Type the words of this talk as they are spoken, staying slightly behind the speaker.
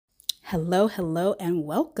Hello, hello, and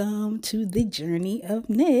welcome to the Journey of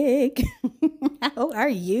Nick. How are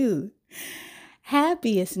you?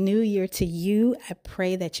 Happiest New Year to you. I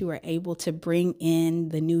pray that you are able to bring in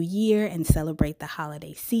the new year and celebrate the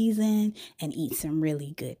holiday season and eat some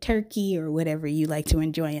really good turkey or whatever you like to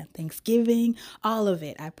enjoy on Thanksgiving. All of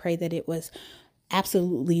it. I pray that it was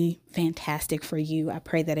absolutely fantastic for you. I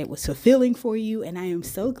pray that it was fulfilling for you. And I am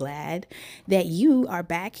so glad that you are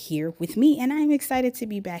back here with me. And I'm excited to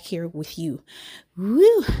be back here with you.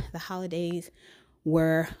 Woo! The holidays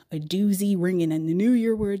were a doozy. Ringing in the new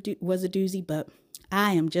year was a doozy. But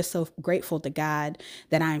I am just so grateful to God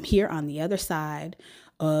that I'm here on the other side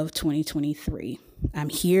of 2023. I'm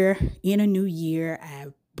here in a new year. I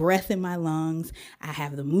have breath in my lungs. I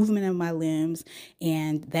have the movement of my limbs.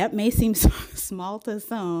 And that may seem small to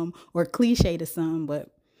some or cliche to some,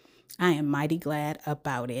 but I am mighty glad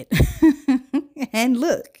about it. And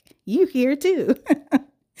look, you here too.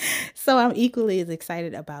 So I'm equally as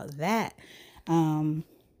excited about that.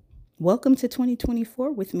 Welcome to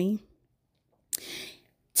 2024 with me.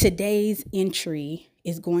 Today's entry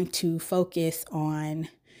is going to focus on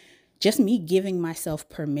just me giving myself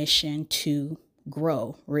permission to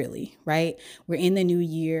grow, really, right? We're in the new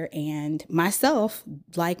year, and myself,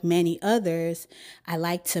 like many others, I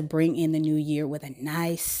like to bring in the new year with a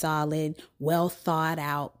nice, solid, well thought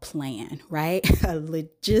out plan, right? A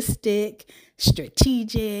logistic,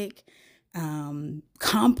 strategic,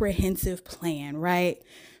 comprehensive plan, right?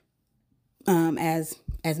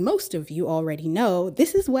 As most of you already know,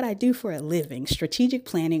 this is what I do for a living. Strategic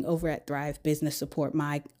planning over at Thrive Business Support,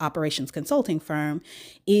 my operations consulting firm,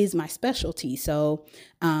 is my specialty. So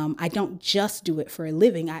I don't just do it for a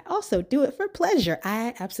living. I also do it for pleasure.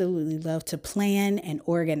 I absolutely love to plan and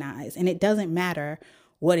organize, and it doesn't matter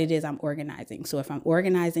what it is I'm organizing. So if I'm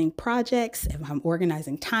organizing projects, if I'm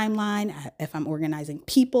organizing timeline, if I'm organizing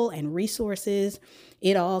people and resources,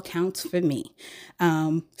 it all counts for me.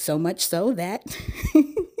 So much so that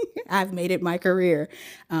I've made it my career.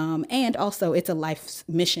 And also it's a life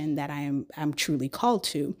mission that I'm truly called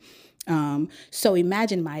to. So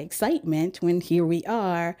imagine my excitement when here we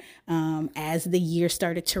are, as the year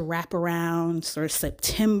started to wrap around, sort of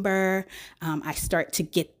September, I start to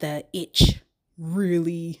get the itch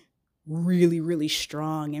really, really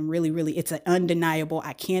strong and really, it's an undeniable.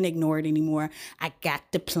 I can't ignore it anymore. I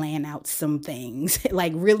got to plan out some things,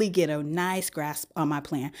 like really get a nice grasp on my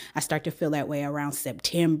plan. I start to feel that way around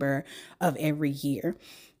September of every year.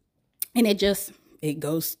 And it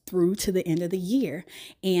goes through to the end of the year.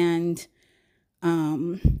 And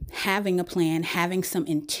having a plan, having some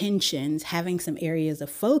intentions, having some areas of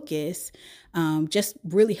focus, just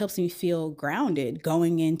really helps me feel grounded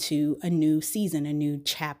going into a new season, a new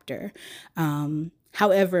chapter.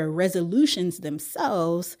 However, resolutions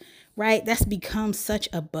themselves, right? That's become such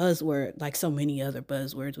a buzzword, like so many other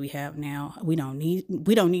buzzwords we have now. We don't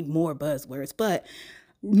need more buzzwords, but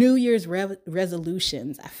New Year's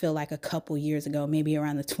resolutions, I feel like a couple years ago, maybe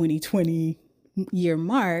around the 2020 year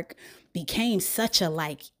mark, became such a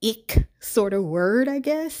like ick sort of word, I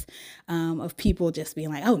guess, of people just being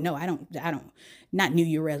like, oh no, I don't, not New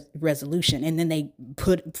Year resolution. And then they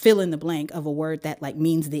fill in the blank of a word that like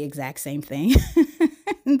means the exact same thing.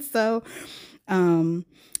 And so,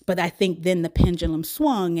 but I think then the pendulum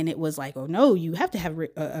swung and it was like, oh no, you have to have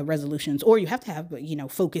resolutions, or you have to have,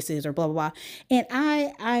 focuses, or blah, blah, blah. And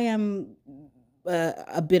I am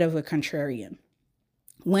a bit of a contrarian.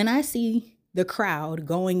 When I see the crowd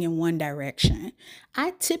going in one direction,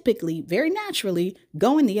 I typically, very naturally,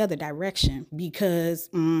 go in the other direction because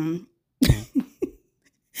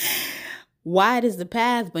wide is the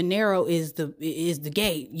path, but narrow is the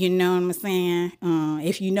gate. You know what I'm saying?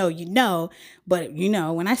 If you know, you know. But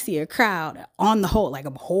when I see a crowd on the whole, like a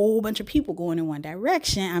whole bunch of people going in one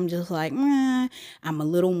direction, I'm just like, I'm a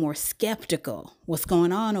little more skeptical. What's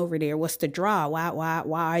going on over there? What's the draw?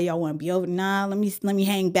 Why y'all want to be over? Nah, let me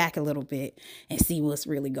hang back a little bit and see what's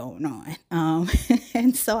really going on.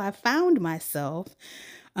 And so I found myself,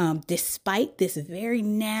 despite this very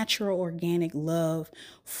natural, organic love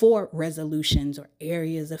for resolutions or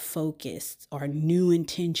areas of focus or new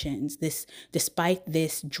intentions, despite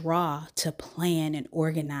this draw to plan and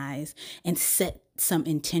organize and set some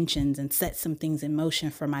intentions and set some things in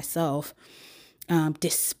motion for myself,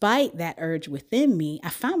 despite that urge within me, I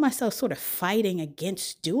found myself sort of fighting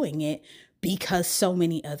against doing it because so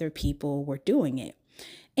many other people were doing it.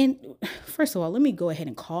 And first of all, let me go ahead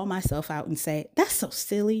and call myself out and say, that's so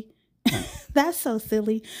silly. That's so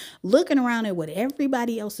silly. Looking around at what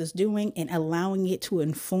everybody else is doing and allowing it to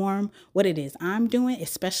inform what it is I'm doing,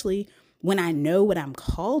 especially when I know what I'm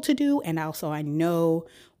called to do. And also I know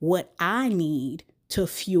what I need to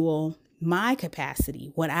fuel my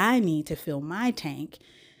capacity, what I need to fill my tank,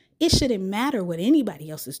 it shouldn't matter what anybody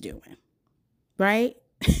else is doing, right?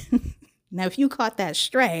 Now, if you caught that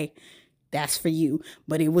stray, that's for you.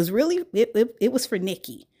 But it was really, it was for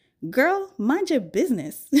Nikki. Girl, mind your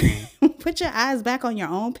business. Put your eyes back on your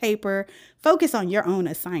own paper. Focus on your own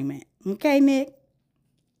assignment. Okay, Nick?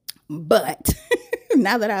 But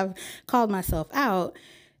now that I've called myself out,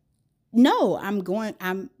 no,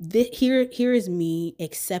 here is me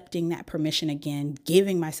accepting that permission again,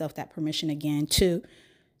 giving myself that permission again to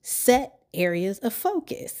set areas of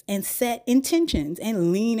focus and set intentions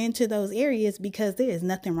and lean into those areas, because there is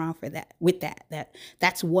nothing wrong with that.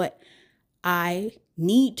 That's what I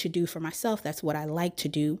need to do for myself. That's what I like to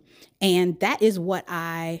do. And that is what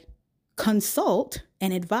I consult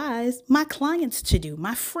and advise my clients to do,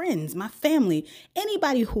 my friends, my family,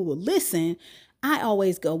 anybody who will listen. I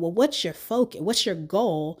always go, well, what's your focus? What's your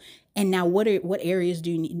goal? And now what areas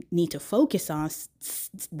do you need to focus on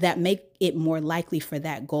that make it more likely for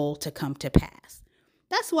that goal to come to pass?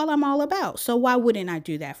 That's what I'm all about. So why wouldn't I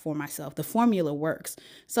do that for myself? The formula works.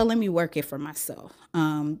 So let me work it for myself.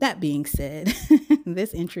 That being said,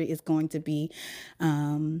 this entry is going to be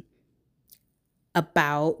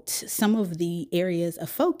about some of the areas of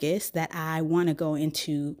focus that I want to go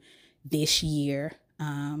into this year,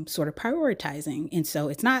 sort of prioritizing. And so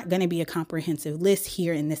it's not going to be a comprehensive list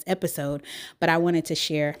here in this episode, but I wanted to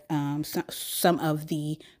share some of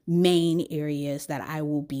the main areas that I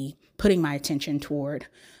will be putting my attention toward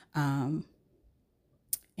and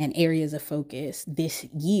areas of focus this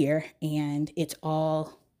year. And it's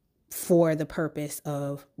all for the purpose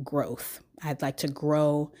of growth. I'd like to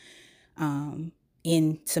grow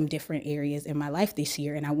in some different areas in my life this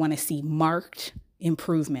year, and I want to see marked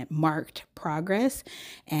improvement, marked progress.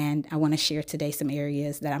 And I want to share today some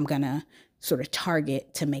areas that I'm going to sort of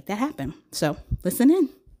target to make that happen. So listen in.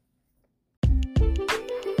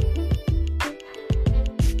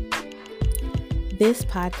 This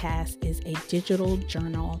podcast is a digital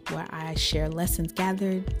journal where I share lessons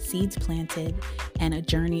gathered, seeds planted, and a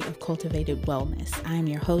journey of cultivated wellness. I am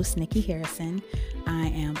your host, Nikki Harrison. I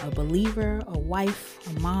am a believer, a wife,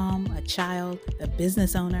 a mom, a child, a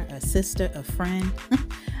business owner, a sister, a friend,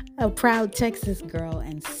 a proud Texas girl,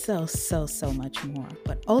 and so much more.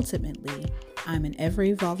 But ultimately, I'm an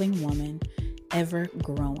ever-evolving woman, ever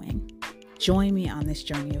growing. Join me on this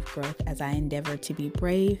journey of growth as I endeavor to be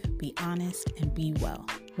brave, be honest, and be well.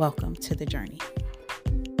 Welcome to the journey.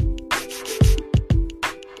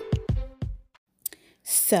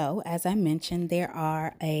 So, as I mentioned, there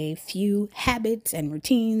are a few habits and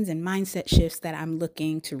routines and mindset shifts that I'm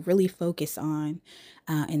looking to really focus on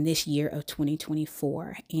in this year of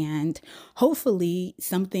 2024. And hopefully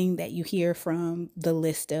something that you hear from the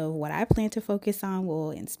list of what I plan to focus on will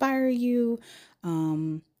inspire you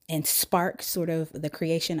and spark sort of the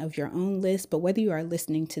creation of your own list. But whether you are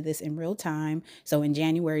listening to this in real time, so in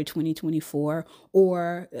January 2024,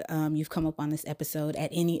 or you've come up on this episode at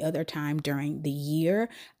any other time during the year,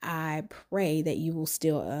 I pray that you will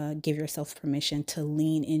still give yourself permission to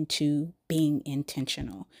lean into being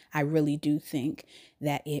intentional. I really do think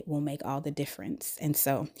that it will make all the difference. And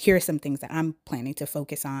so here are some things that I'm planning to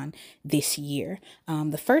focus on this year.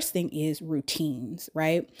 The first thing is routines,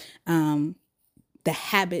 right? The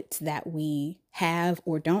habits that we have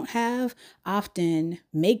or don't have often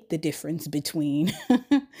make the difference between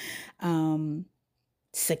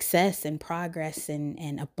success and progress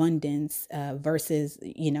and abundance versus,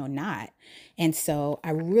 not. And so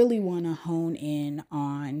I really want to hone in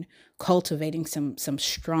on cultivating some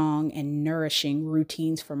strong and nourishing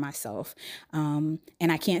routines for myself. And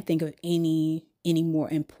I can't think of any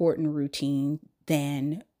more important routine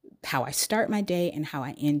than how I start my day and how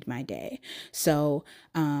I end my day. So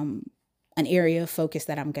an area of focus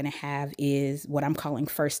that I'm going to have is what I'm calling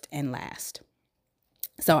first and last.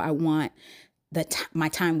 So I want my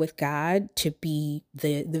time with God to be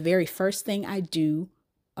the very first thing I do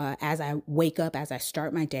as I wake up, as I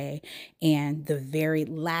start my day, and the very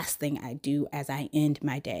last thing I do as I end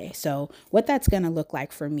my day. So what that's going to look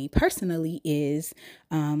like for me personally is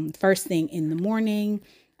first thing in the morning.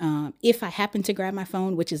 If I happen to grab my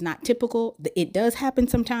phone, which is not typical, it does happen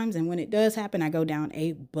sometimes. And when it does happen, I go down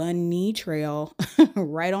a bunny trail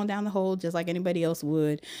right on down the hole, just like anybody else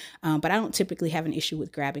would. But I don't typically have an issue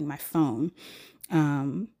with grabbing my phone.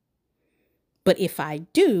 But if I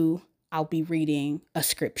do, I'll be reading a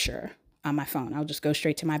scripture on my phone. I'll just go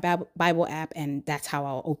straight to my Bible app, and that's how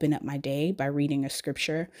I'll open up my day, by reading a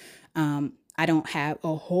scripture. I don't have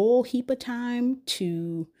a whole heap of time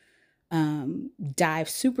to dive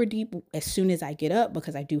super deep as soon as I get up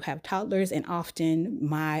because I do have toddlers, and often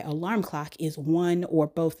my alarm clock is one or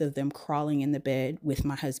both of them crawling in the bed with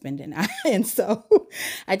my husband and I. And so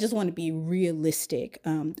I just want to be realistic.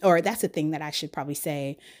 Or that's a thing that I should probably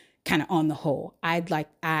say kind of on the whole.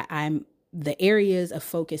 I'm the areas of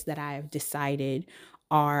focus that I have decided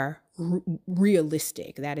are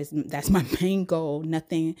realistic. That's my main goal.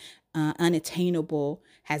 Nothing unattainable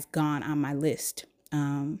has gone on my list.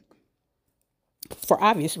 For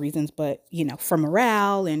obvious reasons, but for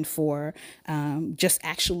morale and for just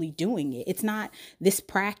actually doing it. It's not this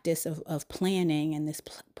practice of planning and this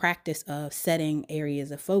practice of setting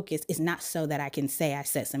areas of focus is not so that I can say I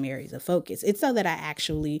set some areas of focus. It's so that I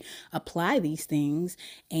actually apply these things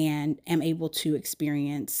and am able to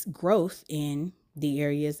experience growth in the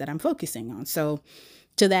areas that I'm focusing on. So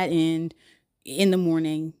to that end, in the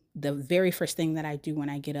morning, the very first thing that I do when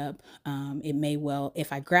I get up,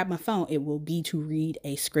 if I grab my phone, it will be to read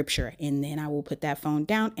a scripture. And then I will put that phone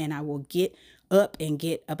down and I will get up and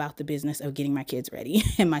get about the business of getting my kids ready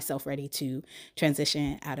and myself ready to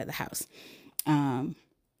transition out of the house.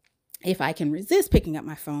 If I can resist picking up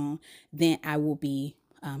my phone, then I will be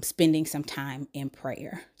spending some time in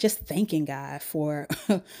prayer, just thanking God for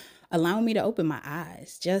allowing me to open my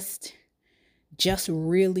eyes, just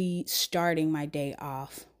really starting my day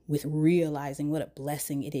off with realizing what a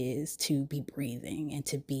blessing it is to be breathing and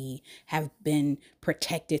to have been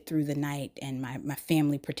protected through the night and my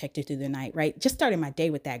family protected through the night, right? Just starting my day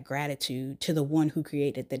with that gratitude to the one who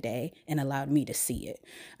created the day and allowed me to see it.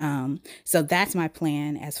 So that's my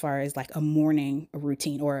plan as far as like a morning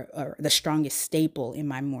routine or the strongest staple in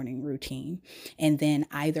my morning routine. And then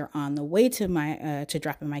either on the way to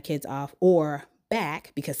dropping my kids off or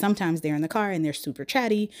back, because sometimes they're in the car and they're super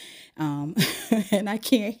chatty and I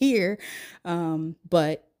can't hear,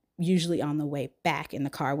 but usually on the way back in the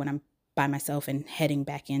car when I'm by myself and heading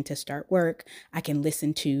back in to start work, I can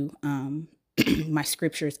listen to my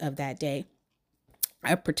scriptures of that day.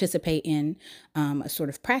 I participate in a sort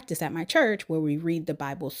of practice at my church where we read the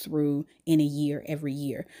Bible through in a year every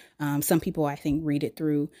year. Some people, I think, read it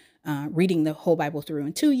through reading the whole Bible through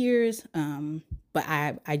in 2 years, but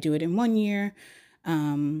I do it in 1 year.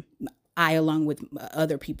 I, along with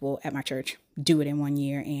other people at my church, do it in 1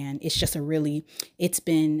 year. And it's just I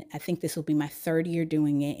think this will be my 3rd year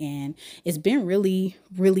doing it. And it's been really,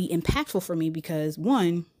 really impactful for me because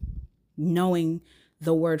one, knowing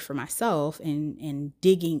the word for myself and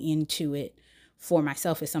digging into it for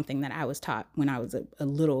myself is something that I was taught when I was a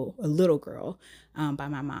little girl by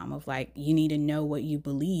my mom of like, you need to know what you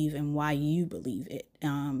believe and why you believe it.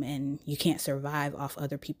 And you can't survive off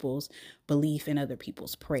other people's belief and other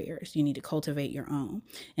people's prayers. You need to cultivate your own.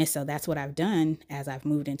 And so that's what I've done as I've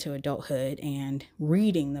moved into adulthood and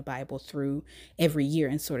reading the Bible through every year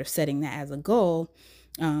and sort of setting that as a goal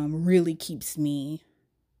really keeps me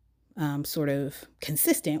sort of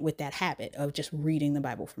consistent with that habit of just reading the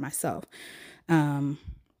Bible for myself.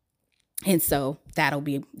 And so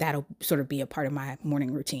that'll sort of be a part of my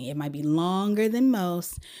morning routine. It might be longer than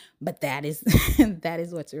most, but that is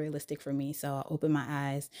what's realistic for me. So I'll open my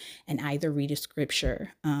eyes and either read a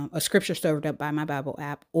scripture served up by my Bible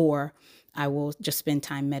app, or I will just spend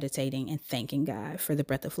time meditating and thanking God for the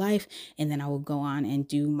breath of life. And then I will go on and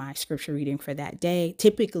do my scripture reading for that day.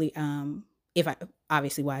 Typically, if I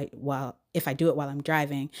do it while I'm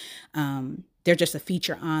driving, there's just a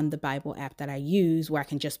feature on the Bible app that I use where I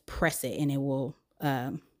can just press it and it will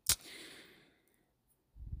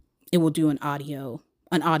do an audio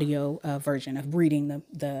version of reading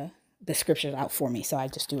the scriptures out for me. So I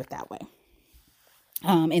just do it that way.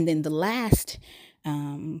 And then the last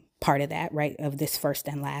part of that, right, of this first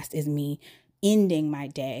and last is me ending my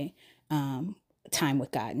day time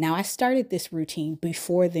with God. Now, I started this routine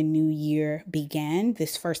before the new year began,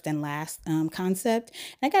 this first and last concept.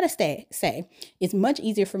 And I got to say, it's much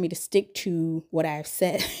easier for me to stick to what I've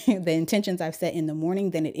set, the intentions I've set in the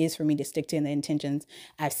morning than it is for me to stick to the intentions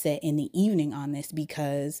I've set in the evening on this,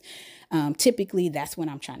 because typically that's when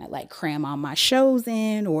I'm trying to like cram all my shows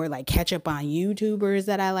in or like catch up on YouTubers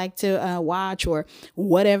that I like to watch, or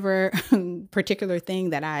whatever particular thing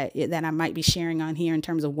that I might be sharing on here in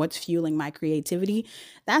terms of what's fueling my creativity.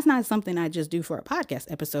 That's not something I just do for a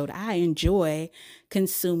podcast episode. I enjoy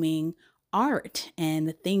consuming art and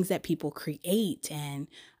the things that people create, and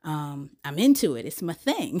I'm into it. It's my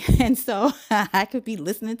thing. And so I could be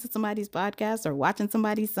listening to somebody's podcast or watching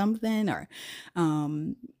somebody's something, or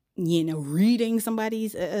reading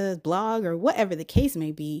somebody's blog, or whatever the case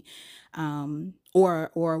may be, or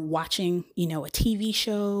watching a TV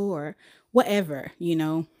show or whatever,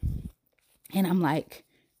 and I'm like,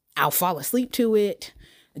 I'll fall asleep to it.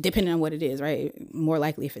 depending on what it is, right? More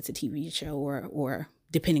likely if it's a TV show or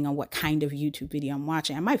depending on what kind of YouTube video I'm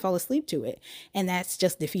watching, I might fall asleep to it. And that's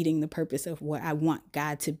just defeating the purpose of what I want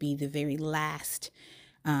God to be the very last,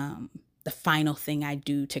 the final thing I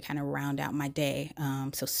do to kind of round out my day.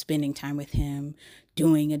 So spending time with him,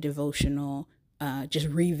 doing a devotional, just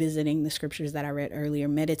revisiting the scriptures that I read earlier,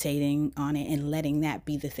 meditating on it, and letting that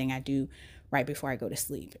be the thing I do right before I go to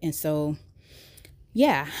sleep. And so,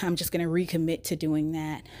 yeah, I'm just going to recommit to doing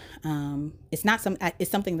that. It's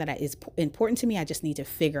something that is important to me. I just need to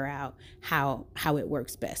figure out how it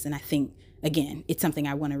works best. And I think, again, it's something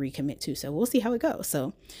I want to recommit to. So we'll see how it goes.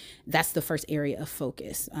 So that's the first area of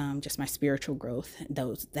focus, just my spiritual growth,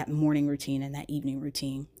 that morning routine and that evening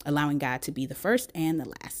routine, allowing God to be the first and the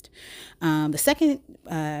last. The second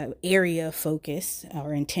area of focus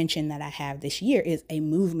or intention that I have this year is a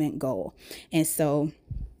movement goal. And so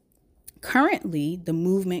currently, the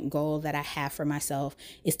movement goal that I have for myself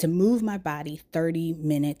is to move my body 30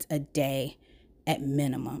 minutes a day at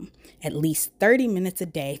minimum, at least 30 minutes a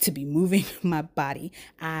day to be moving my body.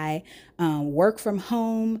 I work from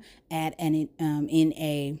home in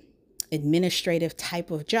a administrative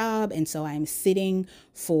type of job. And so I'm sitting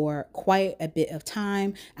for quite a bit of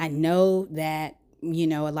time. I know that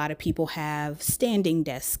a lot of people have standing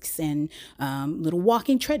desks and little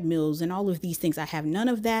walking treadmills and all of these things. I have none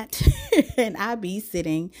of that, and I be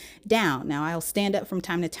sitting down. Now, I'll stand up from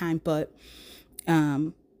time to time, but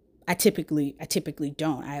I typically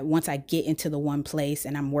don't. Once I get into the one place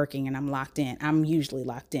and I'm working and I'm locked in, I'm usually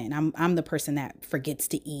locked in. I'm the person that forgets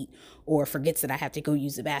to eat or forgets that I have to go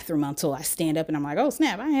use the bathroom until I stand up and I'm like, oh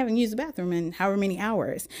snap, I haven't used the bathroom in however many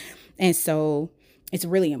hours. And so it's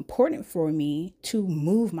really important for me to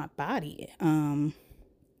move my body.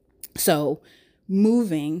 So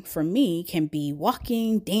moving for me can be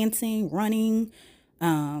walking, dancing, running,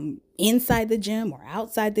 inside the gym or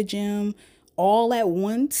outside the gym, all at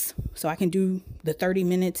once. So I can do the 30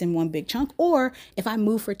 minutes in one big chunk. Or if I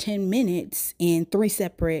move for 10 minutes in 3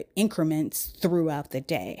 separate increments throughout the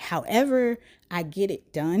day, however I get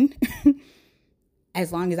it done,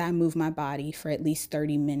 as long as I move my body for at least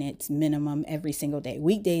 30 minutes minimum every single day,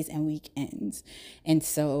 weekdays and weekends. And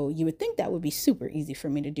so you would think that would be super easy for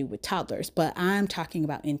me to do with toddlers, but I'm talking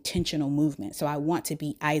about intentional movement. So I want to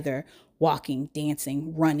be either walking,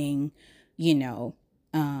 dancing, running,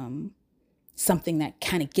 something that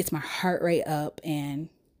kind of gets my heart rate up. And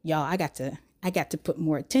y'all, I got to put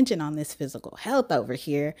more attention on this physical health over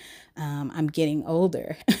here. I'm getting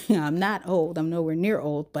older. I'm not old. I'm nowhere near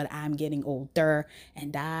old, but I'm getting older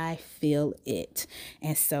and I feel it.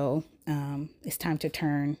 And so it's time to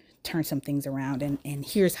turn some things around. And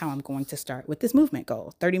here's how I'm going to start with this movement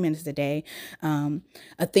goal, 30 minutes a day.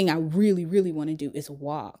 A thing I really, really want to do is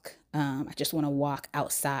walk. I just want to walk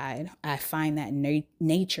outside. I find that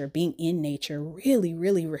nature, being in nature, really,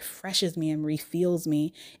 really refreshes me and refuels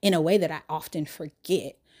me in a way that I often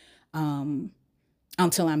forget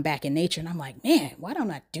until I'm back in nature. And I'm like, man, why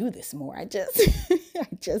don't I do this more? I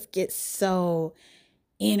just get so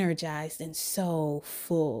energized and so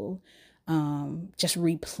full. Just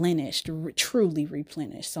replenished, truly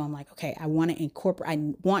replenished. So I'm like, okay, I want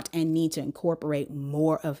and need to incorporate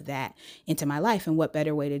more of that into my life. And what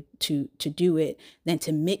better way to do it than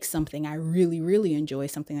to mix something I really, really enjoy,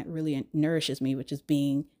 something that really nourishes me, which is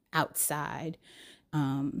being outside,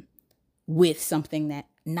 with something that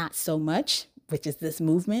not so much, which is this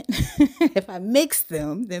movement. If I mix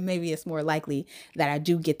them, then maybe it's more likely that I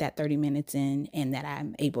do get that 30 minutes in and that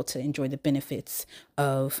I'm able to enjoy the benefits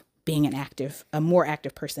of being a more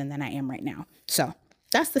active person than I am right now. So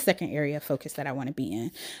that's the second area of focus that I want to be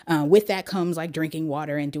in. With that comes like drinking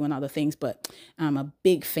water and doing all the things, but I'm a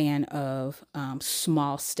big fan of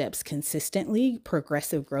small steps consistently,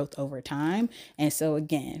 progressive growth over time. And so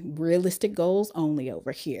again, realistic goals only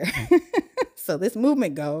over here. So this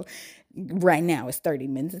movement goal right now is 30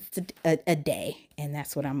 minutes a day. And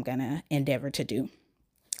that's what I'm going to endeavor to do.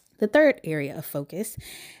 The third area of focus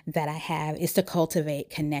that I have is to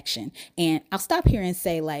cultivate connection. And I'll stop here and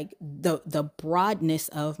say like the broadness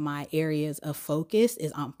of my areas of focus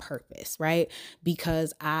is on purpose, right?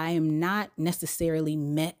 Because I am not necessarily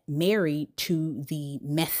married to the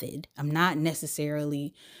method. I'm not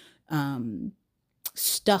necessarily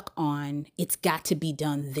stuck on it's got to be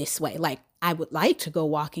done this way. Like I would like to go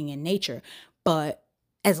walking in nature, but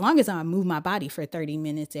as long as I move my body for 30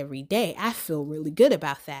 minutes every day, I feel really good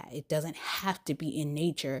about that. It doesn't have to be in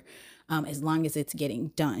nature as long as it's getting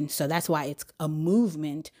done. So that's why it's a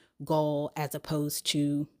movement goal as opposed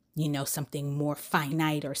to, something more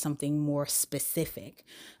finite or something more specific.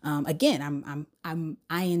 Again,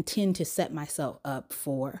 I intend to set myself up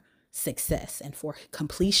for success and for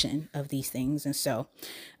completion of these things. And so,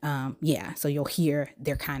 so you'll hear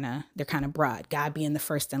they're kind of broad. God being the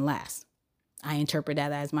first and last. I interpret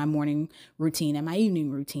that as my morning routine and my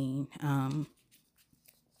evening routine.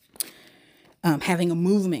 Having a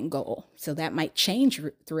movement goal. So that might change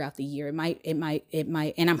throughout the year. It might,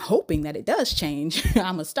 and I'm hoping that it does change.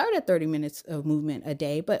 I'm gonna start at 30 minutes of movement a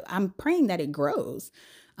day, but I'm praying that it grows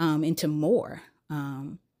into more.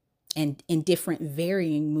 And in different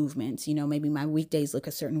varying movements, maybe my weekdays look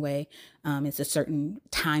a certain way. It's a certain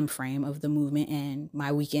time frame of the movement, and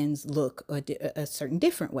my weekends look a certain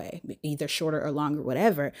different way, either shorter or longer,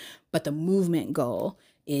 whatever. But the movement goal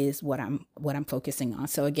is what I'm focusing on.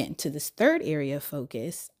 So again, to this third area of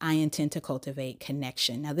focus, I intend to cultivate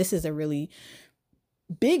connection. Now, this is a really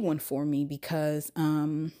big one for me because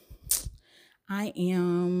I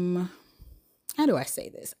am. How do I say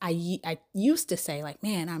this? I used to say like,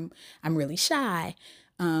 man, I'm really shy.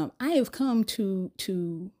 I have come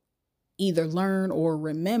to either learn or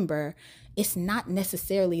remember it's not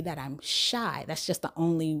necessarily that I'm shy. That's just the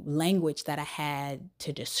only language that I had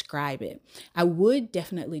to describe it. I would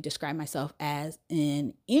definitely describe myself as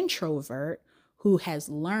an introvert who has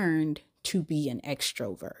learned to be an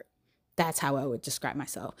extrovert. That's how I would describe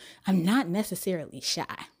myself. I'm not necessarily shy,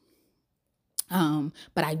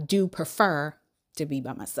 but I do prefer to be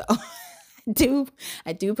by myself.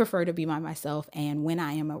 I do prefer to be by myself. And when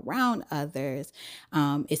I am around others,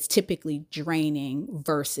 it's typically draining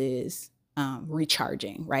versus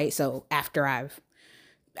recharging, right? So after I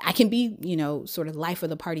can be, sort of life of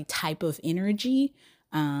the party type of energy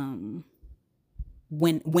when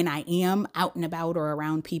I am out and about or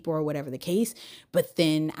around people or whatever the case, but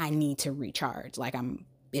then I need to recharge.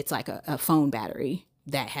 It's like a phone battery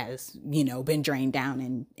that has, been drained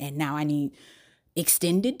down and now I need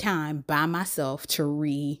extended time by myself to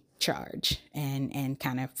recharge and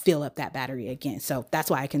kind of fill up that battery again. So that's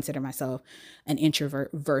why I consider myself an introvert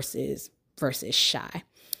versus shy.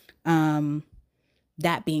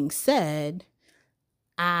 That being said,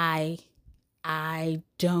 I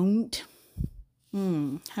don't,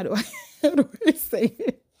 how do I say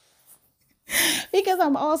it? Because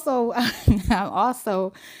I'm also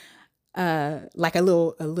like a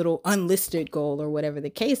little unlisted goal or whatever the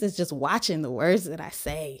case is, just watching the words that I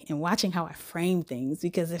say and watching how I frame things,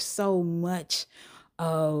 because there's so much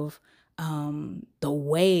of the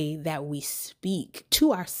way that we speak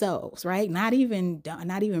to ourselves, right? Not even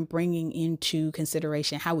bringing into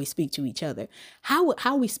consideration how we speak to each other,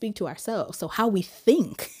 how we speak to ourselves. So how we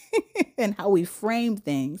think and how we frame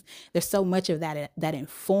things. There's so much of that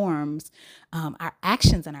informs our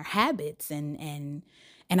actions and our habits and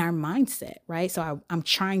our mindset, right? So I'm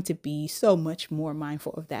trying to be so much more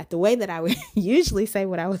mindful of that. The way that I would usually say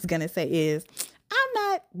what I was going to say is, I'm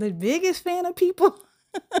not the biggest fan of people.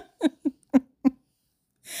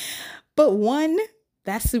 But one,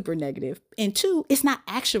 that's super negative. And two, it's not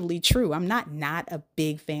actually true. I'm not a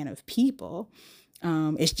big fan of people.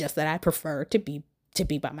 It's just that I prefer to be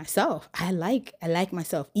by myself. I like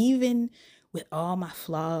myself, even with all my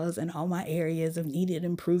flaws and all my areas of needed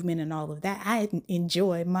improvement and all of that. I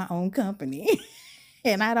enjoy my own company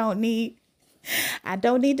and I don't need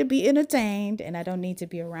to be entertained, and I don't need to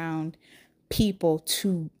be around people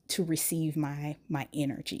to receive my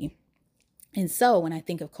energy. And so when I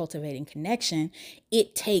think of cultivating connection,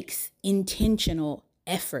 it takes intentional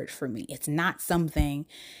effort for me. It's not something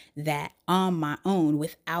that on my own,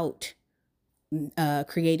 without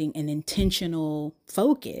creating an intentional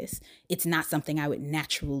focus, it's not something I would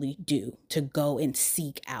naturally do, to go and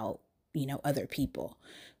seek out, other people.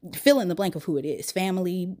 Fill in the blank of who it is: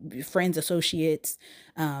 family, friends, associates,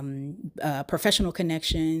 professional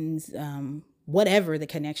connections, whatever the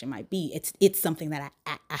connection might be. It's something that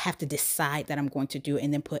I have to decide that I'm going to do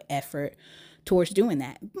and then put effort towards doing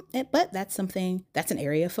that. But that's an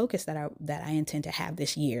area of focus that I intend to have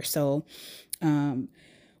this year. So,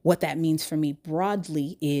 what that means for me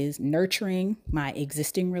broadly is nurturing my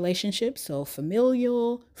existing relationships. So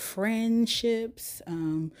familial, friendships,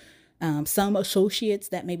 some associates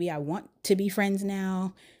that maybe I want to be friends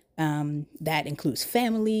now. That includes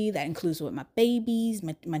family, that includes with my babies,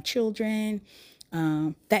 my children,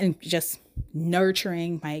 that just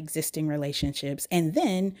nurturing my existing relationships, and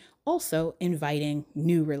then also inviting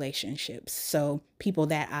new relationships. So people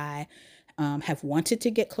that I have wanted to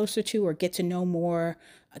get closer to or get to know more,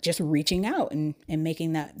 just reaching out and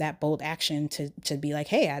making that bold action to be like,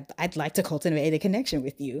 hey, I'd like to cultivate a connection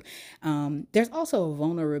with you. There's also a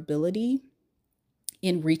vulnerability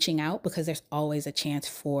in reaching out, because there's always a chance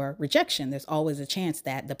for rejection. There's always a chance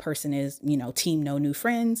that the person is, team no new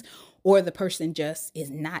friends, or the person just is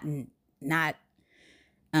not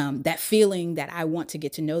that feeling that I want to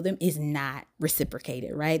get to know them is not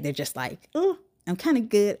reciprocated, right? They're just like, oh, I'm kind of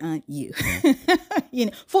good on you,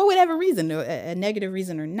 for whatever reason, or a negative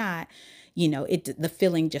reason or not, the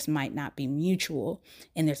feeling just might not be mutual.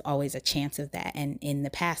 And there's always a chance of that. And in the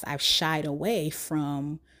past, I've shied away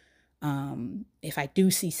from, if I do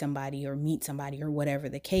see somebody or meet somebody or whatever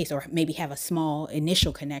the case, or maybe have a small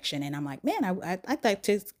initial connection, and I'm like, man, I'd like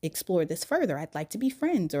to explore this further. I'd like to be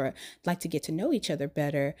friends, or I'd like to get to know each other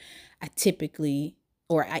better.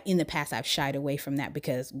 In the past, I've shied away from that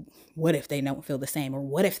because what if they don't feel the same? Or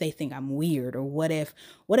what if they think I'm weird? Or what if?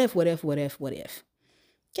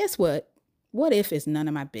 Guess what? What if is none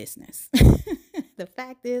of my business. The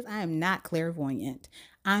fact is, I am not clairvoyant.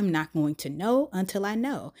 I'm not going to know until I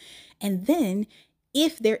know. And then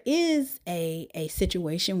if there is a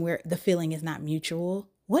situation where the feeling is not mutual,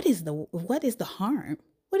 what is the harm?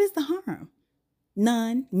 What is the harm?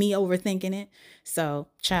 None. Me overthinking it. So,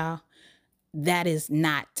 child, that is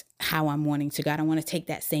not how I'm wanting to go. I don't want to take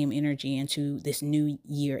that same energy into this new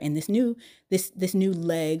year and this new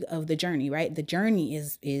leg of the journey, right? The journey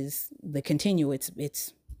is the continue. It's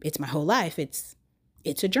my whole life. It's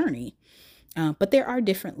a journey. But there are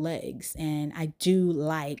different legs, and I do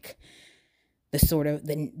like the sort of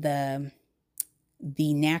the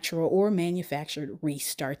natural or manufactured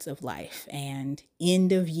restarts of life, and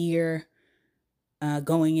end of year,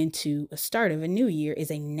 going into a start of a new year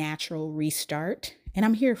is a natural restart, and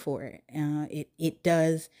I'm here for it.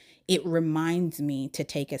 It reminds me to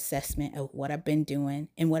take assessment of what I've been doing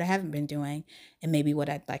and what I haven't been doing, and maybe what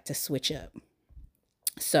I'd like to switch up.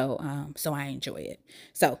 So I enjoy it.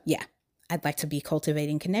 So yeah, I'd like to be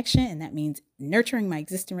cultivating connection, and that means nurturing my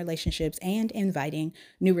existing relationships and inviting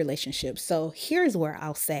new relationships. So here's where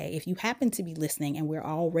I'll say, if you happen to be listening and we're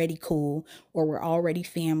already cool, or we're already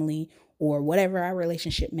family, or whatever our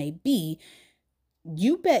relationship may be,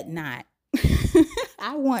 you bet not.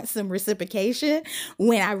 I want some reciprocation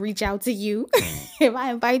when I reach out to you. If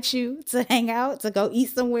I invite you to hang out, to go eat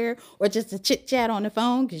somewhere, or just to chit chat on the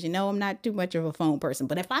phone, because I'm not too much of a phone person.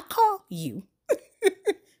 But if I call you,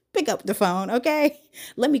 pick up the phone, okay?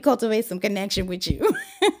 Let me cultivate some connection with you.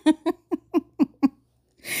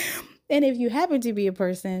 And if you happen to be a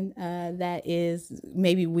person that is,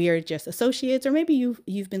 maybe we're just associates, or maybe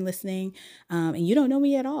you've been listening and you don't know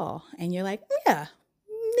me at all, and you're like, yeah,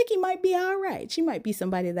 Nikki might be all right. She might be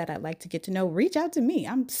somebody that I'd like to get to know. Reach out to me.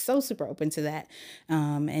 I'm so super open to that.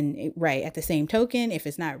 Right at the same token, if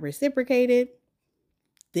it's not reciprocated,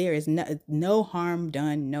 there is no harm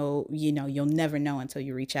done. No, you'll never know until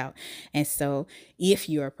you reach out. And so if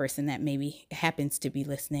you're a person that maybe happens to be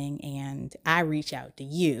listening and I reach out to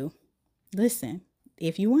you, listen,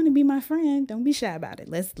 if you want to be my friend, don't be shy about it.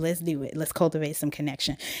 Let's do it. Let's cultivate some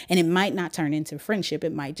connection. And it might not turn into friendship.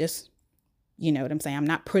 It might just, you know what I'm saying? I'm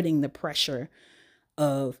not putting the pressure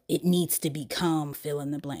of it needs to become fill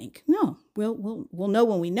in the blank. No, we'll know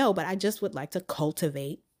when we know, but I just would like to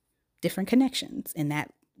cultivate different connections, and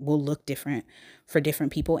that will look different for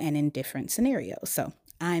different people and in different scenarios. So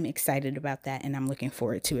I'm excited about that, and I'm looking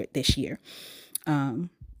forward to it this year.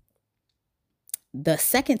 The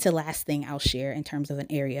second to last thing I'll share in terms of an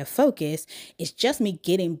area of focus is just me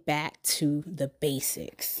getting back to the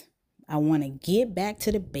basics. I want to get back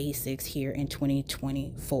to the basics here in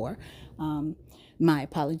 2024. My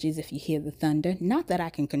apologies if you hear the thunder. Not that I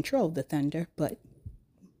can control the thunder, but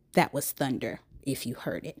that was thunder if you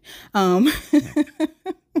heard it.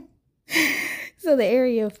 So the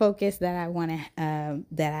area of focus that I want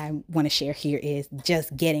to share here is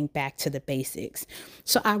just getting back to the basics.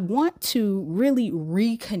 So I want to really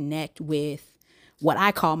reconnect with what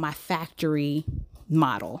I call my factory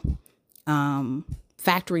model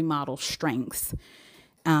strengths,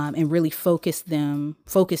 and really focus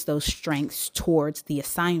those strengths towards the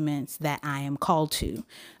assignments that I am called to,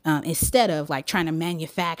 instead of like trying to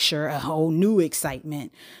manufacture a whole new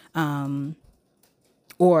excitement,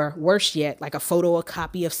 or worse yet, like a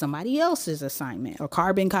photocopy of somebody else's assignment or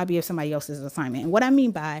carbon copy of somebody else's assignment. And what I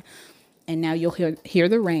mean by, and now you'll hear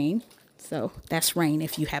the rain. So that's rain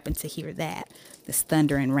if you happen to hear that. There's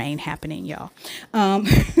thunder and rain happening, y'all.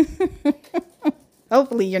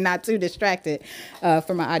 Hopefully you're not too distracted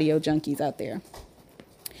for my audio junkies out there.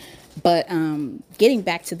 But getting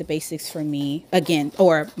back to the basics for me, again,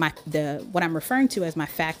 or what I'm referring to as my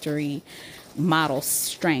factory model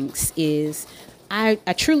strengths is I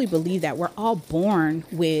truly believe that we're all born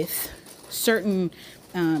with certain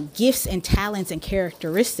gifts and talents and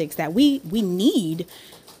characteristics that we need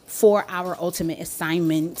for our ultimate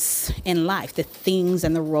assignments in life, the things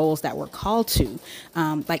and the roles that we're called to.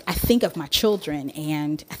 Like I think of my children,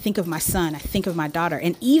 and I think of my son, I think of my daughter,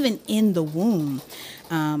 and even in the womb,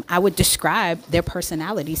 I would describe their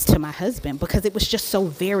personalities to my husband because it was just so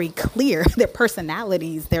very clear. Their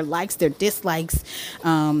personalities, their likes, their dislikes,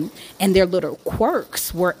 and their little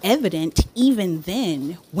quirks were evident even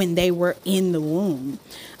then when they were in the womb.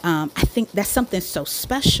 I think that's something so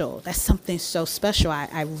special. That's something so special.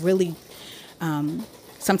 I really,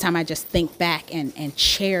 sometimes I just think back and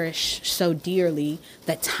cherish so dearly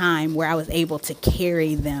the time where I was able to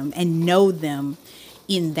carry them and know them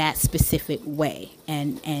in that specific way,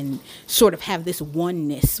 and sort of have this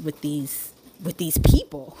oneness with these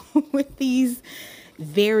people, with these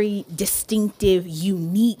very distinctive,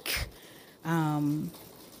 unique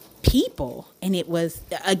people. And it was,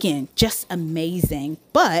 again, just amazing.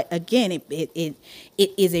 But again, it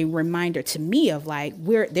is a reminder to me of like,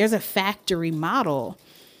 there's a factory model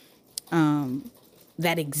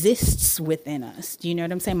that exists within us. Do you know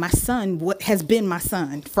what I'm saying? My son has been my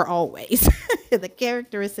son for always. The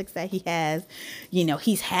characteristics that he has,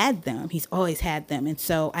 he's had them. He's always had them. And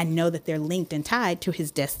so I know that they're linked and tied to his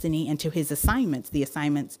destiny and to his assignments, the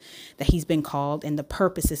assignments that he's been called and the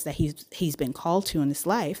purposes that he's been called to in this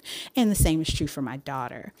life. And the same is true for my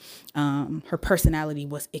daughter. Her personality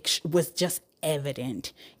was just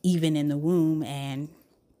evident even in the womb, and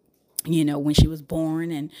when she was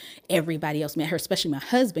born, and everybody else met her, especially my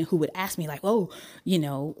husband, who would ask me like, oh,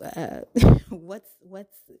 what's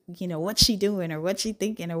she doing, or what's she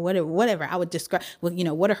thinking, or whatever. I would describe,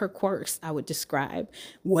 what are her quirks? I would describe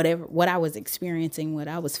what I was experiencing, what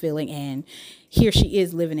I was feeling. And here she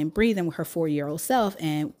is living and breathing with her 4-year-old self.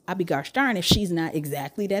 And I'd be gosh darn if she's not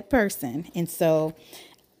exactly that person. And so,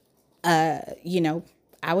 I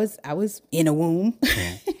was in a womb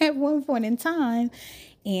at one point in time.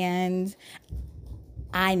 And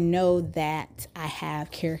I know that I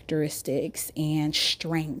have characteristics and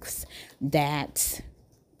strengths that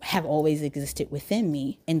have always existed within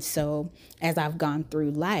me. And so as I've gone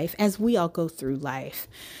through life, as we all go through life,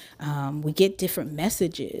 we get different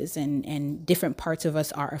messages, and different parts of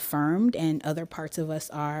us are affirmed and other parts of us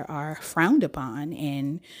are frowned upon.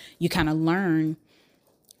 And you kind of learn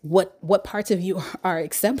what parts of you are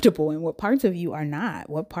acceptable and what parts of you are not,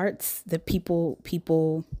 what parts that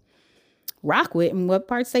people rock with and what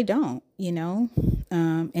parts they don't,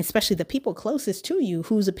 especially the people closest to you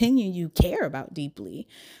whose opinion you care about deeply.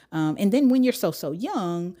 And then when you're so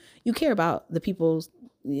young, you care about the people's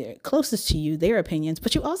closest to you, their opinions,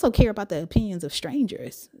 but you also care about the opinions of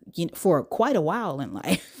strangers, for quite a while in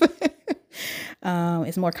life.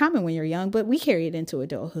 It's more common when you're young, but we carry it into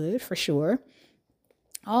adulthood for sure.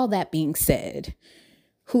 All that being said,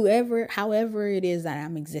 however it is that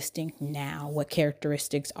I'm existing now, what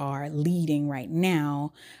characteristics are leading right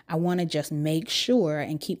now, I want to just make sure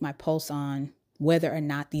and keep my pulse on whether or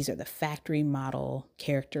not these are the factory model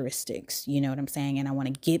characteristics. You know what I'm saying? And I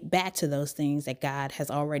want to get back to those things that God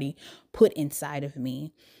has already put inside of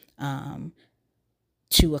me,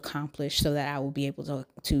 to accomplish, so that I will be able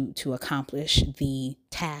to accomplish the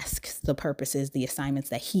tasks, the purposes, the assignments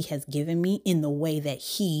that he has given me in the way that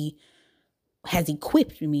he has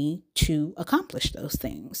equipped me to accomplish those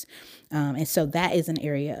things. And so that is an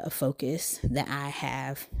area of focus that I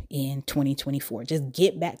have in 2024. Just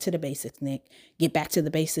get back to the basics, Nick. Get back to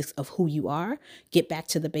the basics of who you are. Get back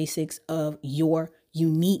to the basics of your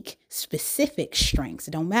unique, specific strengths.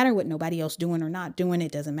 It don't matter what nobody else doing or not doing.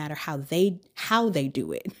 It doesn't matter how they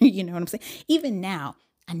do it. You know what I'm saying? Even now,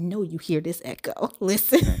 I know you hear this echo.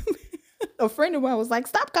 Listen. A friend of mine was like,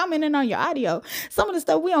 stop commenting on your audio. Some of the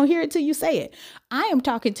stuff, we don't hear it till you say it. I am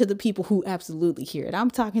talking to the people who absolutely hear it. I'm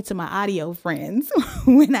talking to my audio friends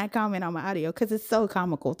when I comment on my audio, because it's so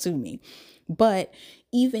comical to me. But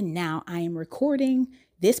even now, I am recording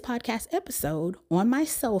this podcast episode on my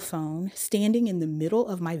cell phone, standing in the middle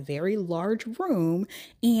of my very large room,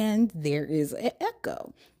 and there is an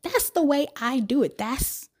echo. That's the way I do it.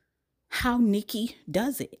 That's how Nikki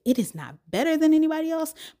does it. It is not better than anybody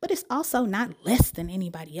else, but it's also not less than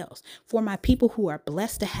anybody else. For my people who are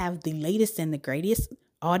blessed to have the latest and the greatest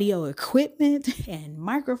audio equipment and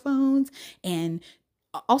microphones, and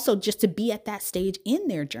also just to be at that stage in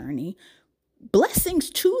their journey, blessings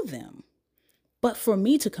to them. But for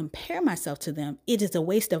me to compare myself to them, it is a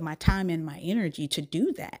waste of my time and my energy to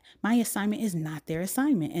do that. My assignment is not their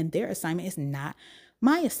assignment, and their assignment is not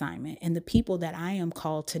my assignment. And the people that I am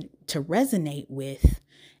called to resonate with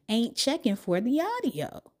ain't checking for the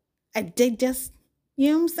audio. They just, you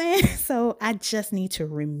know what I'm saying? So I just need to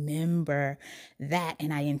remember that.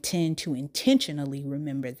 And I intend to intentionally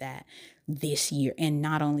remember that this year. And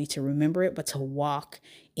not only to remember it, but to walk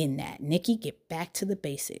in that. Nikki, get back to the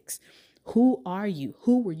basics. Who are you?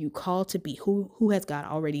 Who were you called to be? Who has God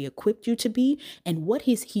already equipped you to be? And what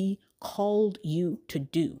has he called you to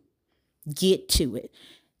do? Get to it.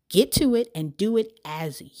 Get to it and do it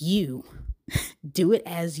as you. Do it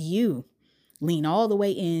as you. Lean all the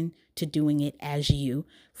way in to doing it as you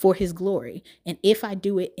for his glory. And if I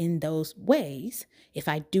do it in those ways, if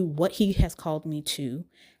I do what he has called me to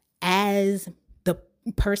as the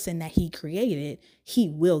person that he created, he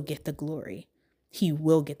will get the glory. He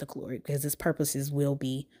will get the glory because his purposes will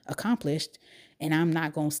be accomplished, and I'm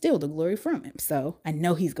not going to steal the glory from him. So I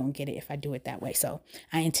know he's going to get it if I do it that way. So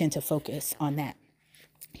I intend to focus on that.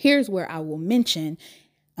 Here's where I will mention,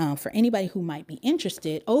 for anybody who might be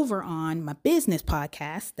interested, over on my business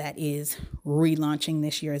podcast that is relaunching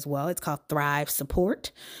this year as well. It's called Thrive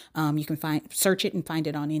Support. You can search it and find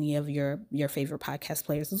it on any of your favorite podcast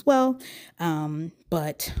players as well.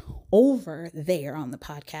 But over there on the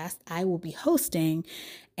podcast, I will be hosting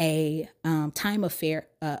a time of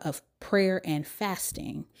prayer and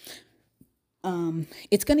fasting.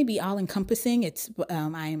 It's going to be all encompassing.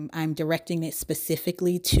 I'm directing it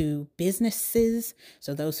specifically to businesses.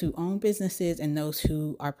 So those who own businesses and those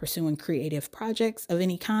who are pursuing creative projects of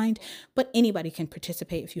any kind, but anybody can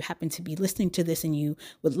participate. If you happen to be listening to this and you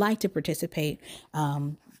would like to participate,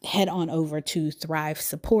 head on over to Thrive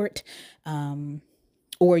Support,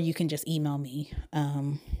 or you can just email me.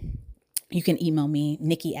 You can email me,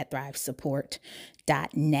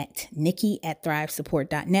 Nikki@thrivesupport.net,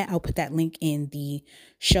 Nikki@thrivesupport.net. I'll put that link in the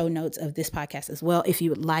show notes of this podcast as well. If you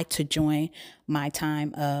would like to join my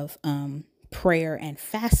time of prayer and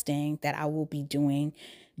fasting that I will be doing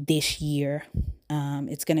this year.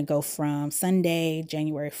 It's going to go from Sunday,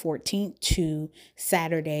 January 14th to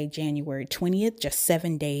Saturday, January 20th, just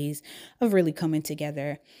 7 days of really coming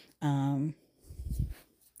together in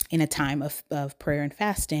a time of prayer and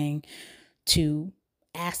fasting to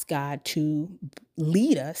ask God to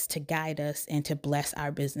lead us, to guide us, and to bless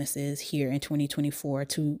our businesses here in 2024,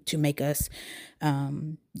 to make us,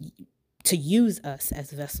 to use us as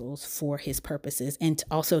vessels for his purposes, and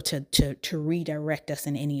also to redirect us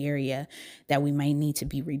in any area that we might need to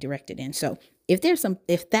be redirected in. So if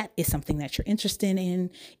that is something that you're interested in,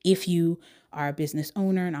 if you are a business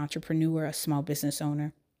owner, an entrepreneur, a small business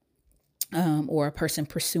owner, or a person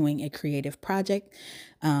pursuing a creative project,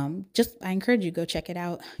 I encourage you to go check it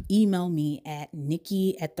out. Email me at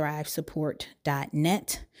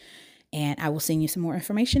Nikki@thrivesupport.net, and I will send you some more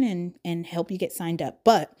information and help you get signed up.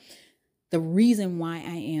 But the reason why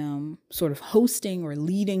I am sort of hosting or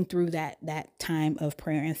leading through that time of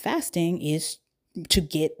prayer and fasting is to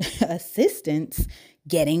get assistance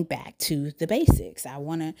getting back to the basics. I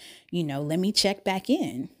want to, let me check back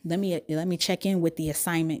in. Let me check in with the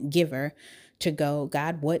assignment giver to go,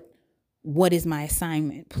 God, what is my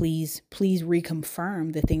assignment? Please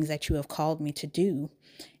reconfirm the things that you have called me to do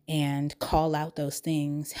and call out those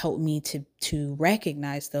things. Help me to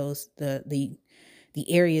recognize those, the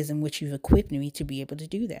areas in which you've equipped me to be able to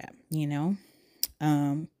do that,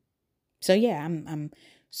 So yeah, I'm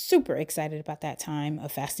super excited about that time of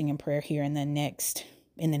fasting and prayer here in the next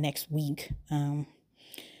week.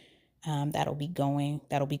 That'll be going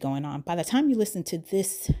on. By the time you listen to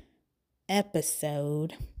this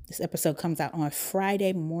episode comes out on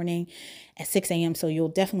Friday morning at 6 a.m. So you'll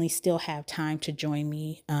definitely still have time to join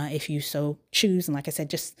me if you so choose. And like I said,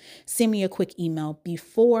 just send me a quick email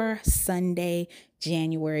before Sunday,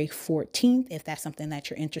 January 14th, if that's something that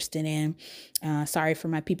you're interested in. Sorry for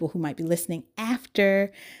my people who might be listening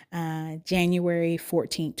after January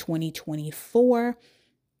 14th, 2024.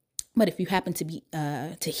 But if you happen to be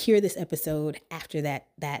to hear this episode after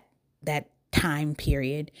that time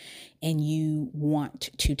period and you want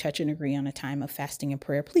to touch and agree on a time of fasting and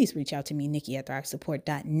prayer, please reach out to me,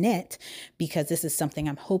 Nikki@thrivesupport.net, because this is something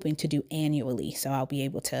I'm hoping to do annually. So I'll be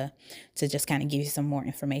able to just kind of give you some more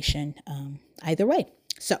information either way.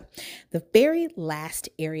 So the very last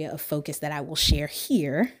area of focus that I will share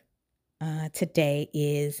here today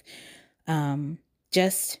is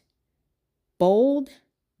just bold,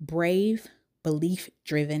 brave,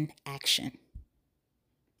 belief-driven action.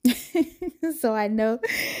 So I know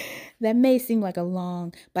that may seem like a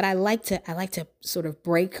long, but I like to sort of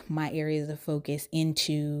break my areas of focus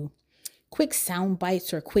into quick sound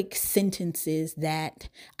bites or quick sentences that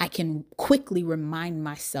I can quickly remind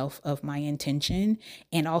myself of my intention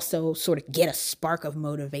and also sort of get a spark of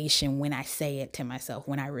motivation when I say it to myself,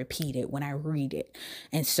 when I repeat it, when I read it.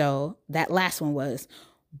 And so that last one was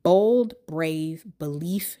bold, brave,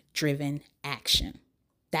 belief-driven action.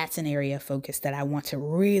 That's an area of focus that I want to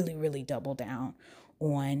really, really double down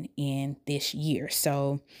on in this year.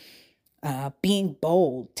 So being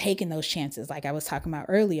bold, taking those chances, like I was talking about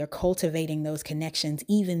earlier, cultivating those connections,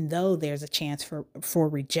 even though there's a chance for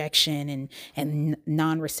rejection and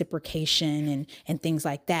non-reciprocation and things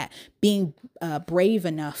like that. Being brave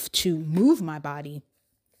enough to move my body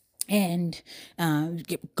and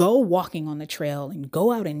go walking on the trail and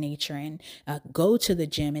go out in nature and go to the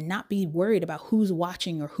gym and not be worried about who's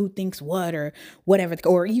watching or who thinks what or whatever,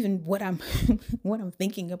 or even what I'm what I'm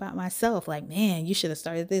thinking about myself. Like, man, you should have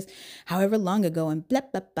started this however long ago and blah,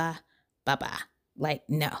 blah, blah, blah, blah. Like,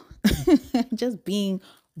 no, just being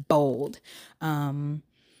bold.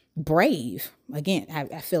 Brave. Again,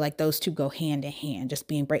 I feel like those two go hand in hand, just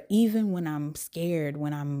being brave, even when I'm scared,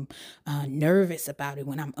 when I'm nervous about it,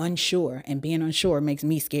 when I'm unsure. And being unsure makes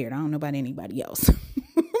me scared. I don't know about anybody else.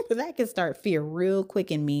 But that can start fear real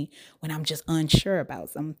quick in me when I'm just unsure about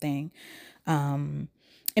something. And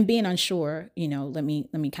being unsure, let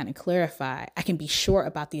me kind of clarify. I can be sure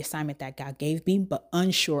about the assignment that God gave me, but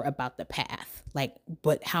unsure about the path. Like,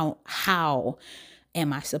 but how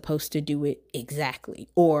am I supposed to do it exactly?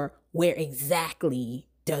 Or where exactly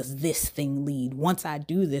does this thing lead? Once I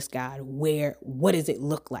do this, God, what does it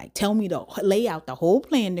look like? Tell me to lay out the whole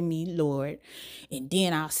plan to me, Lord, and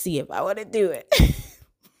then I'll see if I want to do it.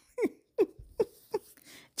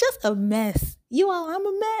 Just a mess. You all, I'm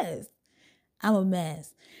a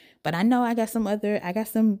mess. But I know I got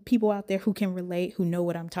some people out there who can relate, who know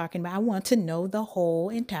what I'm talking about. I want to know the whole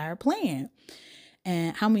entire plan.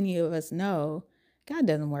 And how many of us know God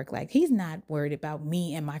doesn't work like He's not worried about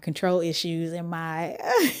me and my control issues and my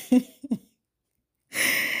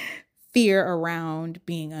fear around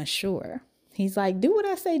being unsure. He's like, do what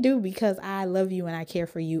I say do because I love you and I care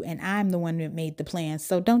for you and I'm the one that made the plan.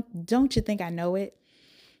 So don't you think I know it?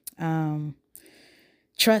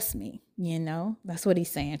 Trust me, that's what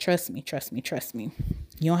He's saying. Trust me.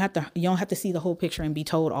 You don't have to see the whole picture and be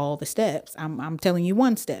told all the steps. I'm telling you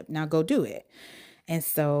one step. Now go do it. And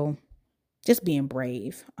so just being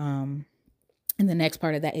brave. And the next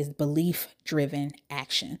part of that is belief-driven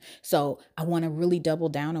action. So I want to really double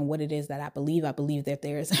down on what it is that I believe. I believe that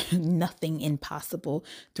there is nothing impossible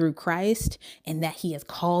through Christ and that He has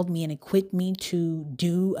called me and equipped me to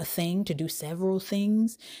do a thing, to do several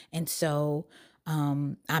things. And so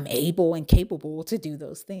I'm able and capable to do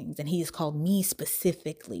those things. And He has called me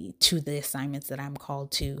specifically to the assignments that I'm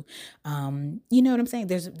called to. You know what I'm saying?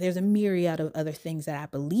 There's a myriad of other things that I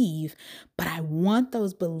believe, but I want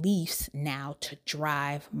those beliefs now to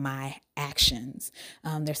drive my actions.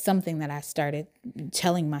 There's something that I started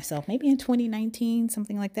telling myself maybe in 2019,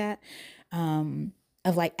 something like that,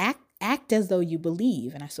 of like act as though you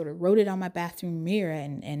believe. And I sort of wrote it on my bathroom mirror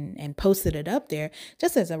and posted it up there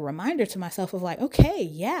just as a reminder to myself of like, okay,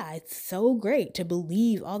 yeah, it's so great to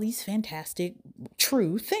believe all these fantastic,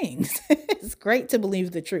 true things. It's great to believe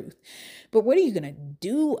the truth. But what are you going to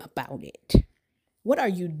do about it? What are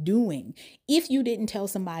you doing? If you didn't tell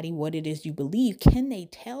somebody what it is you believe, can they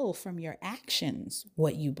tell from your actions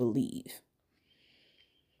what you believe?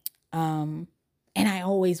 And I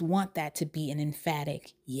always want that to be an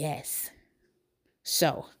emphatic yes.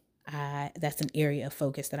 So that's an area of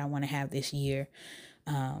focus that I want to have this year.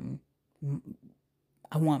 I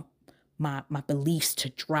want my beliefs to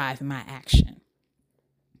drive my action.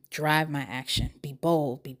 Be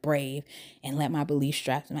bold, be brave, and let my beliefs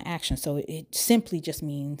drive my action. So it simply just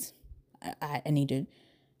means I need to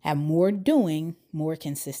have more doing more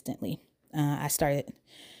consistently. I started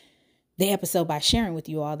the episode by sharing with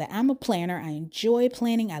you all that I'm a planner. I enjoy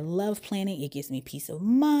planning. I love planning. It gives me peace of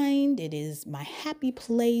mind. It is my happy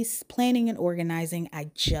place. Planning and organizing,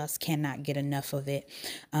 I just cannot get enough of it.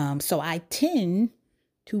 So I tend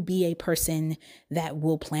to be a person that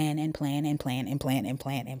will plan and plan and plan and plan and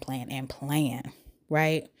plan and plan and plan,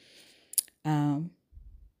 right?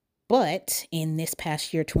 But in this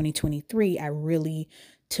past year, 2023, I really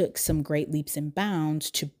took some great leaps and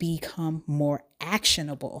bounds to become more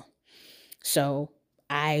actionable. So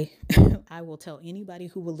I will tell anybody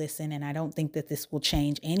who will listen, and I don't think that this will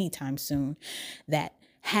change anytime soon, that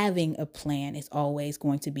having a plan is always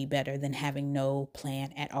going to be better than having no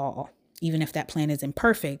plan at all. Even if that plan is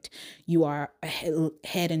imperfect, you are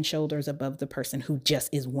head and shoulders above the person who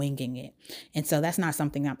just is winging it. And so that's not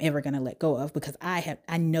something I'm ever going to let go of because I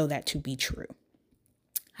know that to be true.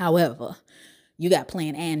 However, you got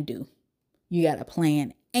plan and do. You got to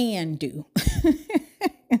plan and do.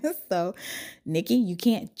 So, Nikki, you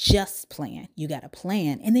can't just plan. You got to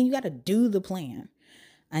plan and then you got to do the plan.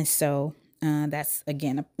 And so that's,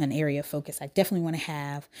 again, an area of focus I definitely want to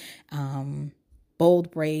have.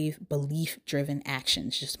 Bold, brave, belief-driven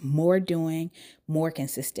actions, just more doing, more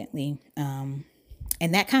consistently. And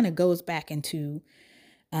that kind of goes back into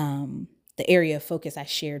the area of focus I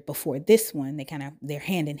shared before this one. They're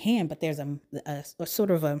hand in hand, but there's a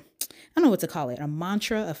sort of I don't know what to call it, a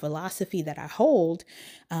mantra, a philosophy that I hold,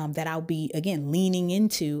 that I'll be, again, leaning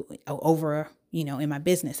into over, in my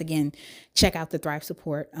business. Again, check out the Thrive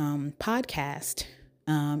Support podcast.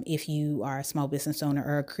 If you are a small business owner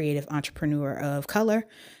or a creative entrepreneur of color,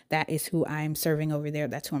 that is who I'm serving over there.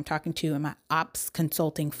 That's who I'm talking to in my ops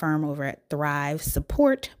consulting firm over at Thrive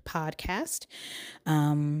Support Podcast.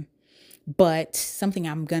 But something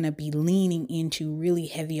I'm going to be leaning into really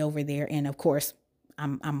heavy over there. And of course,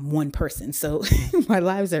 I'm one person. So my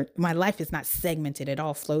life is not segmented. It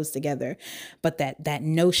all flows together. But that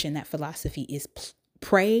notion, that philosophy is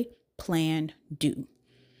pray, plan, do.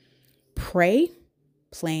 Pray,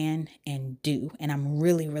 plan, and do. And I'm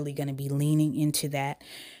really, really going to be leaning into that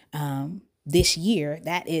this year.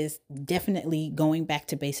 That is definitely going back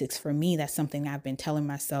to basics for me. That's something I've been telling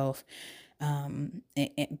myself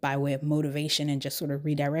by way of motivation and just sort of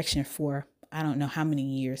redirection for I don't know how many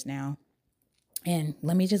years now. And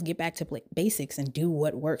let me just get back to basics and do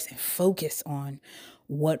what works and focus on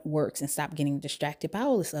what works and stop getting distracted by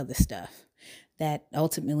all this other stuff that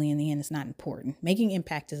ultimately in the end is not important. Making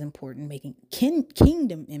impact is important. Making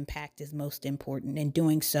kingdom impact is most important. And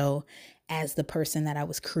doing so as the person that I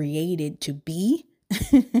was created to be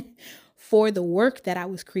for the work that I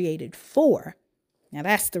was created for. Now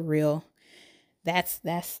that's the real, that's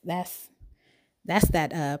that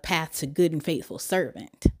path to good and faithful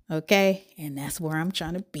servant. Okay. And that's where I'm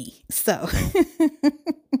trying to be. So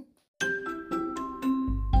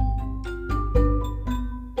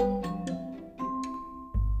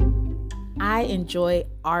I enjoy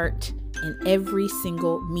art in every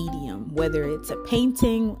single medium, whether it's a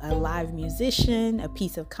painting, a live musician, a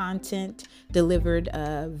piece of content delivered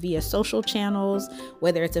via social channels,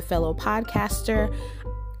 whether it's a fellow podcaster.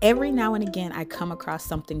 Every now and again, I come across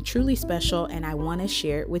something truly special and I want to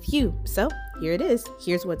share it with you. So here it is.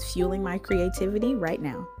 Here's what's fueling my creativity right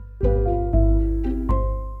now.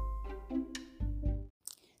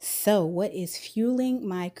 So what is fueling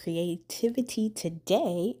my creativity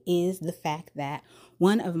today is the fact that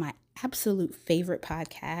one of my absolute favorite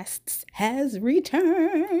podcasts has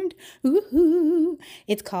returned. Woohoo!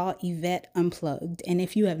 It's called Yvette Unplugged. And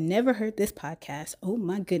if you have never heard this podcast, oh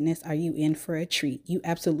my goodness, are you in for a treat? You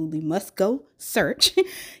absolutely must go search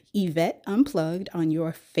Yvette Unplugged on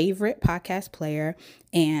your favorite podcast player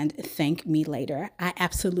and thank me later. I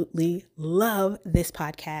absolutely love this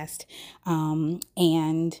podcast.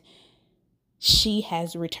 And she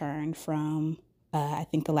has returned from, I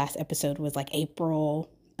think the last episode was like April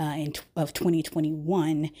of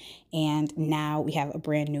 2021. And now we have a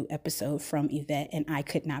brand new episode from Yvette and I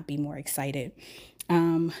could not be more excited.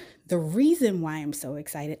 The reason why I'm so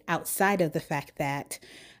excited, outside of the fact that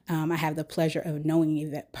I have the pleasure of knowing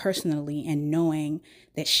Yvette personally and knowing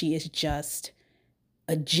that she is just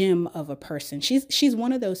a gem of a person. She's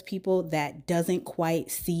one of those people that doesn't quite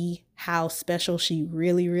see how special she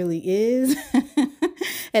really, really is.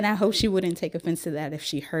 And I hope she wouldn't take offense to that if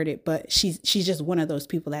she heard it, but she's just one of those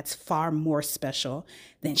people that's far more special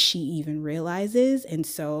than she even realizes. And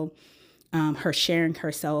so her sharing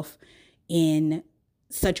herself in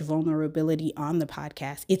such vulnerability on the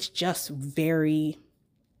podcast, it's just very,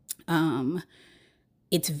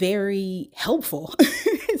 it's very helpful.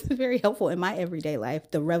 It's very helpful in my everyday life.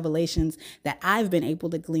 The revelations that I've been able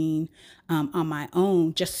to glean on my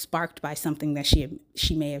own, just sparked by something that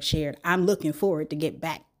she may have shared. I'm looking forward to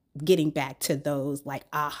getting back to those like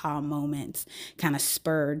aha moments, kind of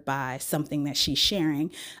spurred by something that she's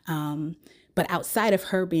sharing. But outside of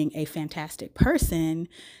her being a fantastic person,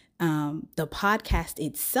 the podcast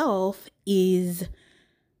itself is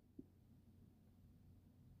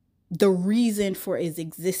the reason for its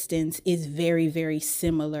existence is very, very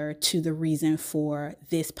similar to the reason for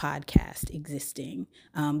this podcast existing.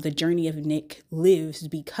 The journey of Nick lives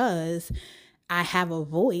because I have a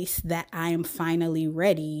voice that I am finally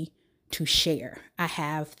ready to share. I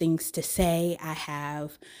have things to say. I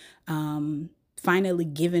have finally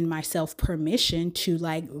given myself permission to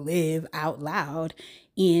like live out loud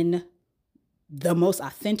in the most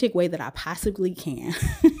authentic way that I possibly can.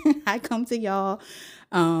 I come to y'all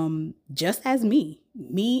just as me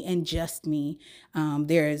and just me.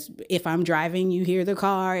 If I'm driving, you hear the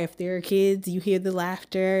car. If there are kids, you hear the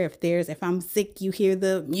laughter. If I'm sick, you hear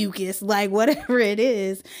the mucus, like whatever it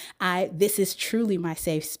is. This is truly my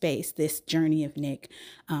safe space, this Journey of Nick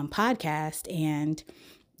podcast. And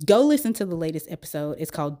go listen to the latest episode. It's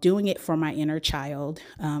called Doing It for My Inner Child.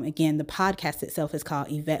 Again, the podcast itself is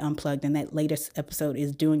called Yvette Unplugged, and that latest episode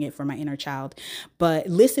is Doing It for My Inner Child. But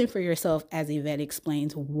listen for yourself as Yvette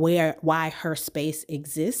explains why her space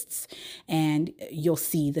exists, and you'll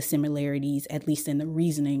see the similarities, at least in the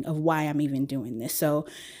reasoning of why I'm even doing this. So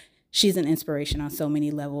she's an inspiration on so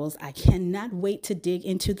many levels. I cannot wait to dig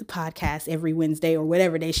into the podcast every Wednesday or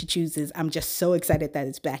whatever day she chooses. I'm just so excited that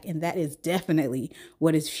it's back. And that is definitely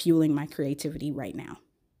what is fueling my creativity right now.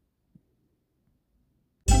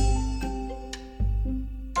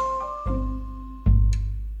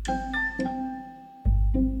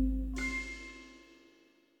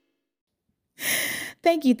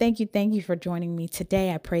 Thank you for joining me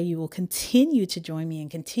today. I pray you will continue to join me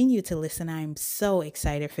and continue to listen. I am so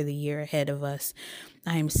excited for the year ahead of us.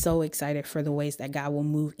 I am so excited for the ways that God will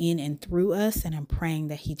move in and through us. And I'm praying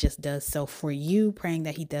that he just does so for you, praying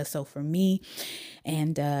that he does so for me.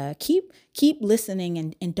 And keep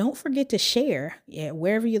listening, and don't forget to share.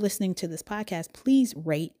 Wherever you're listening to this podcast, please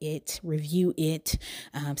rate it, review it,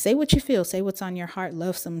 say what you feel, say what's on your heart.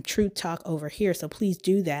 Love some truth talk over here. So please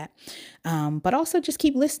do that. But also just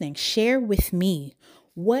keep listening. Share with me,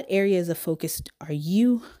 what areas of focus are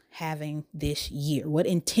you having this year? What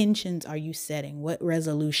intentions are you setting? What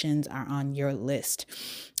resolutions are on your list?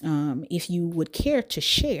 If you would care to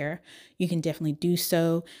share, you can definitely do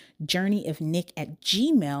so.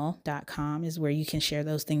 journeyofnick@gmail.com is where you can share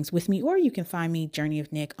those things with me, or you can find me, Journey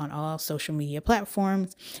of Nick, on all social media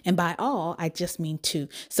platforms. And by all, I just mean two.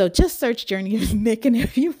 So just search Journey of Nick, and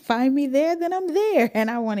if you find me there, then I'm there,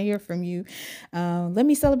 and I want to hear from you. Let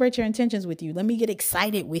me celebrate your intentions with you. Let me get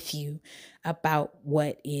excited with you about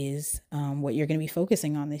what you're going to be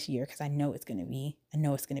focusing on this year, because I know it's going to be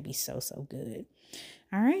so good.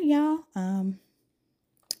 All right, y'all.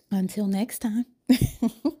 Until next time.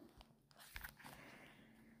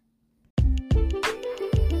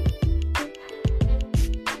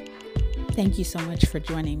 Thank you so much for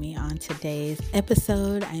joining me on today's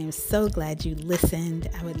episode. I am so glad you listened.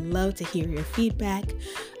 I would love to hear your feedback,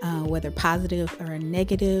 whether positive or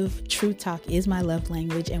negative. Truth talk is my love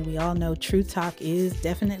language, and we all know truth talk is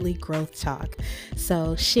definitely growth talk.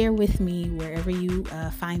 So share with me wherever you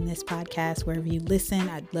find this podcast, wherever you listen.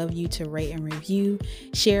 I'd love you to rate and review.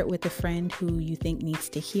 Share it with a friend who you think needs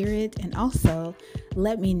to hear it. And also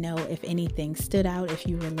let me know if anything stood out, if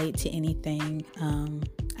you relate to anything.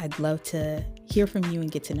 I'd love to hear from you and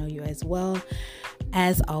get to know you as well.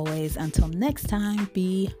 As always, until next time,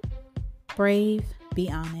 be brave, be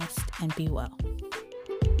honest, and be well.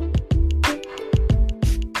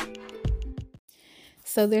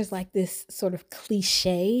 So there's like this sort of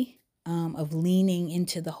cliche of leaning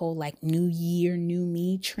into the whole like new year, new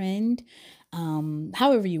me trend.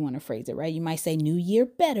 However you want to phrase it, right? You might say new year,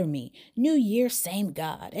 better me, new year, same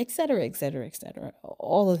God, et cetera, et cetera, et cetera.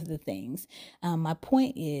 All of the things. My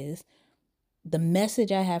point is, the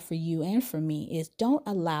message I have for you and for me is, don't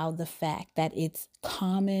allow the fact that it's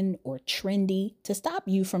common or trendy to stop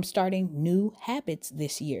you from starting new habits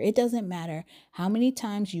this year. It doesn't matter how many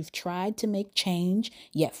times you've tried to make change,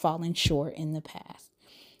 yet fallen short in the past.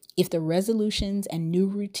 If the resolutions and new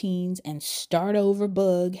routines and start over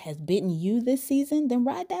bug has bitten you this season, then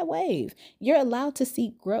ride that wave. You're allowed to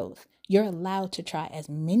seek growth. You're allowed to try as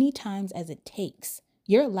many times as it takes.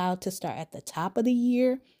 You're allowed to start at the top of the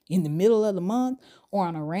year, in the middle of the month, or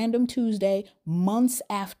on a random Tuesday, months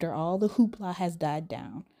after all the hoopla has died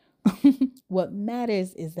down. What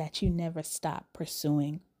matters is that you never stop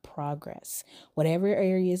pursuing progress. Whatever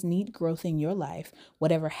areas need growth in your life,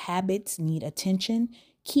 whatever habits need attention,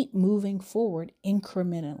 keep moving forward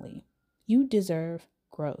incrementally. You deserve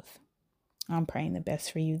growth. I'm praying the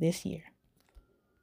best for you this year.